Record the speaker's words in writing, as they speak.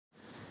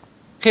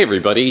Hey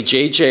everybody,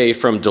 JJ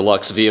from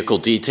Deluxe Vehicle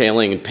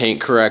Detailing and Paint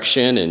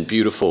Correction in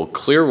beautiful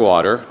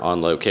Clearwater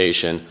on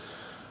location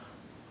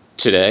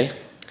today.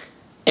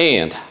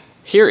 And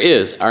here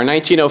is our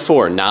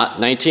 1904, not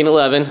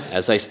 1911,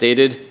 as I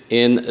stated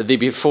in the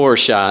before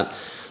shot.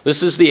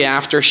 This is the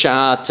after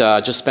shot.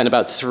 Just spent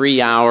about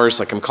 3 hours.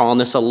 Like, I'm calling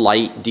this a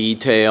light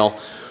detail,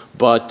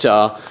 but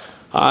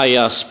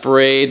I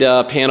sprayed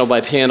panel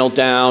by panel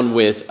down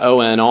with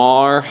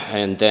ONR,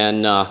 and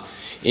then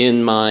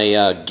in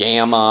my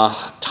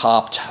Gamma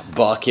topped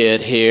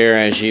bucket here,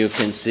 as you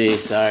can see.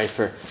 Sorry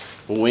for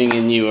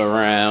winging you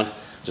around.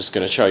 Just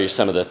going to show you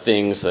some of the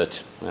things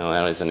that, well,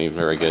 that isn't even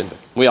very good.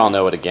 We all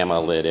know what a Gamma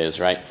lid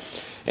is, right?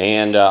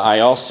 And I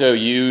also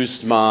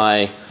used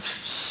my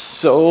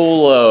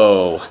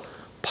Solo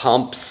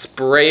pump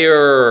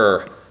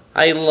sprayer.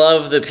 I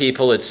love the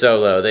people at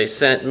Solo. They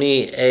sent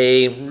me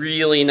a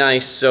really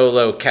nice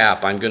Solo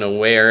cap I'm going to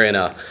wear in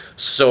a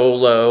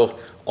Solo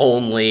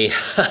only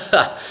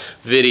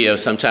video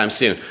sometime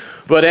soon.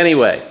 But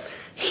anyway,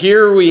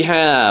 here we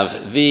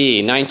have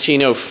the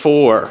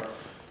 1904.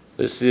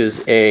 This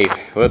is a,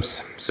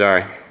 whoops,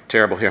 sorry,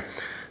 terrible here.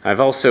 I've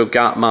also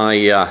got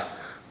my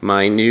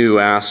my new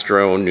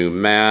Astro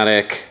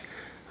pneumatic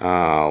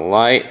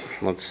light.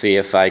 Let's see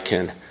if I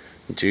can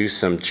do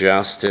some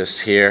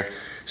justice here.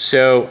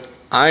 So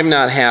I'm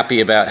not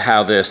happy about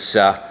how this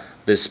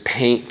this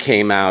paint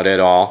came out at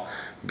all,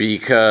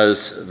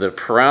 because the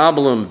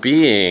problem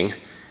being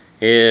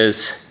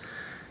is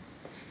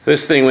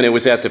this thing, when it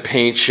was at the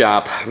paint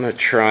shop, I'm going to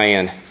try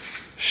and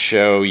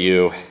show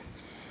you.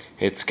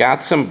 It's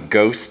got some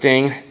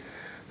ghosting.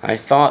 I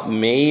thought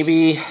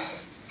maybe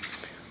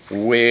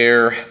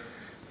where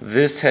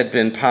this had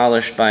been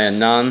polished by a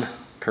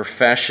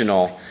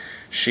non-professional,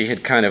 she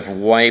had kind of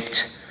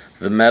wiped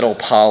the metal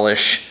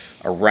polish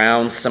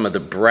around some of the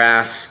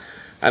brass.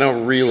 I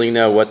don't really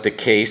know what the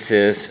case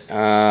is.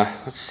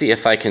 Let's see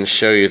if I can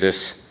show you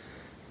this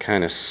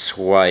kind of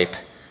swipe.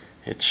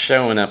 It's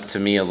showing up to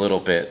me a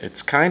little bit.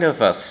 It's kind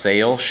of a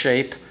sail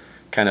shape,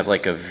 kind of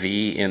like a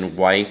V in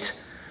white.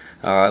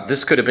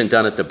 This could have been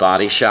done at the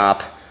body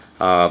shop.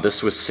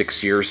 This was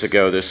 6 years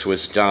ago this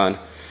was done.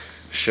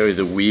 Show you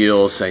the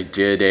wheels. I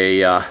did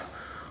a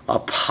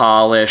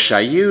polish. I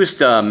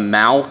used a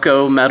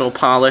Malco metal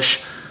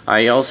polish.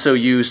 I also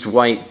used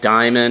white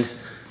diamond.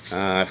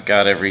 I've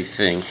got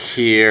everything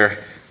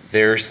here.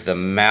 There's the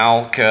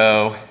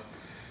Malco.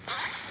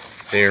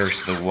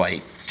 There's the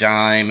white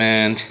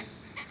diamond.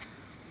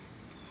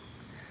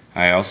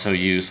 I also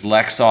used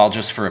Lexol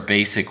just for a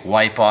basic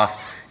wipe off,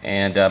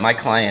 and my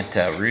client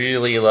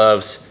really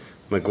loves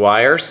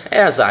Meguiar's,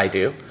 as I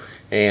do,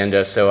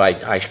 and so I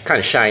kind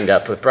of shined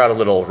up. It brought a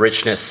little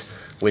richness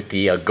with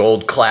the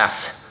gold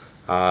class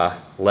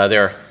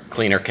leather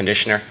cleaner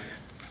conditioner.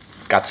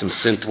 Got some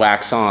synth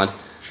wax on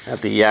at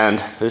the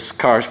end. This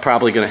car is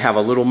probably going to have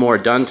a little more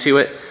done to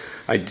it.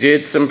 I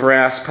did some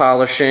brass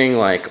polishing,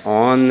 like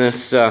on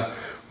this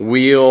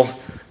wheel.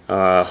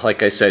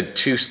 Like I said,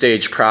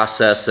 two-stage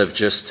process of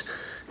just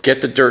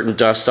get the dirt and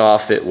dust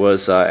off. It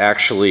was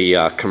actually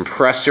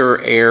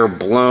compressor air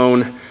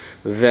blown.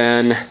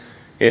 Then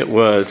it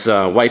was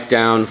wiped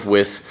down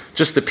with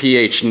just the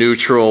pH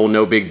neutral,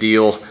 no big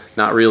deal.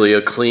 Not really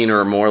a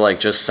cleaner, more like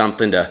just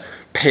something to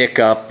pick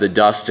up the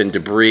dust and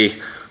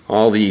debris.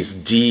 All these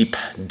deep,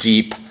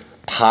 deep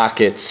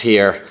pockets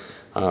here.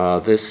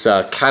 This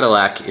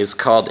Cadillac is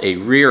called a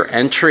rear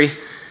entry,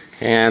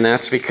 and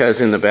that's because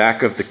in the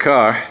back of the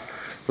car,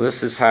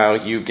 this is how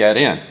you get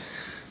in.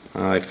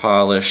 I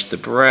polished the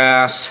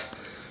brass,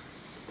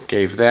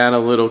 gave that a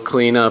little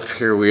cleanup.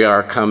 Here we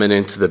are coming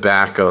into the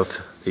back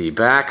of the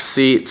back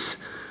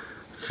seats.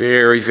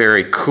 Very,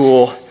 very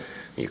cool.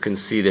 You can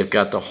see they've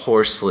got the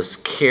horseless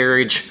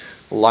carriage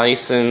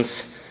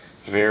license.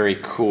 Very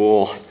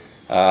cool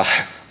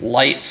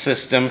light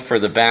system for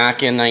the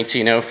back in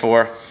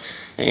 1904.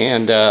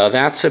 And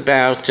that's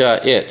about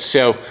it.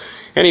 So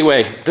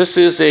anyway, this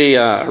is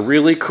a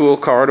really cool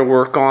car to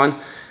work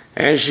on.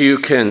 As you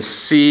can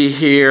see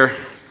here,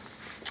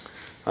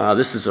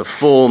 this is a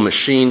full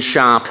machine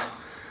shop.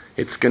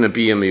 It's going to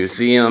be a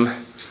museum.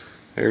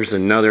 There's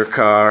another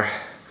car.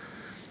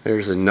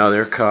 There's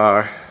another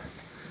car.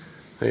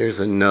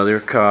 There's another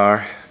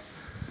car.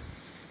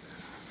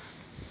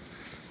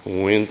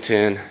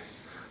 Winton.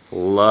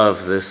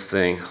 Love this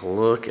thing.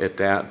 Look at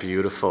that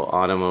beautiful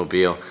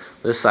automobile.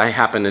 This, I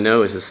happen to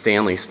know, is a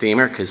Stanley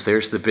steamer, because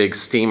there's the big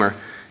steamer.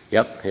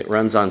 Yep, it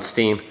runs on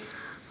steam.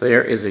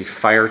 There is a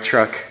fire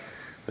truck.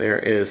 There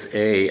is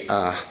a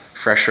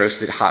fresh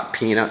roasted hot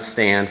peanut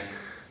stand.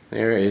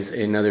 There is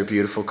another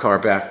beautiful car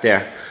back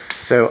there.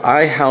 So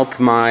I help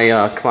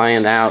my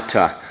client out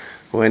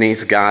when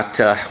he's got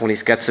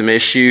some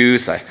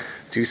issues. I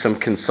do some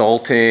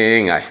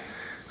consulting. I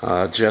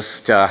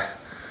just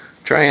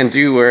try and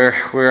do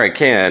where I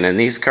can. And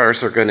these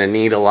cars are going to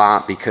need a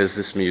lot, because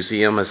this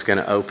museum is going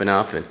to open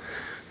up, and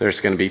there's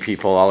going to be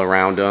people all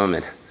around them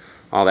and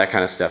all that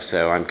kind of stuff.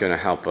 So I'm going to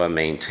help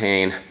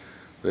maintain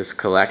this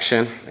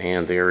collection,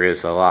 and there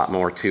is a lot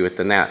more to it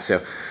than that.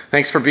 So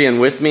thanks for being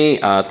with me.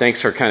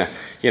 Thanks for kind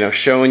of,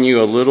 showing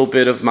you a little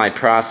bit of my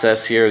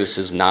process here. This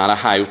is not a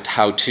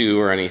how-to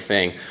or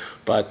anything,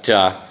 but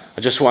I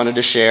just wanted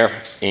to share,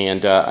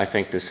 and I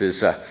think this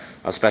is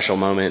a special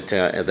moment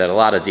that a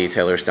lot of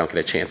detailers don't get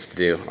a chance to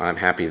do. I'm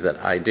happy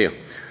that I do.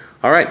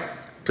 All right,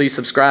 please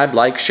subscribe,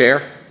 like,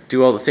 share,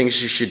 do all the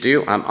things you should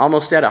do. I'm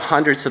almost at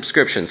 100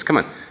 subscriptions. Come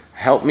on,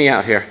 help me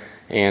out here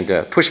and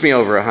push me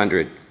over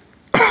 100.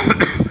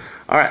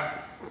 All right,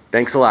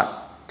 thanks a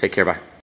lot. Take care, bye.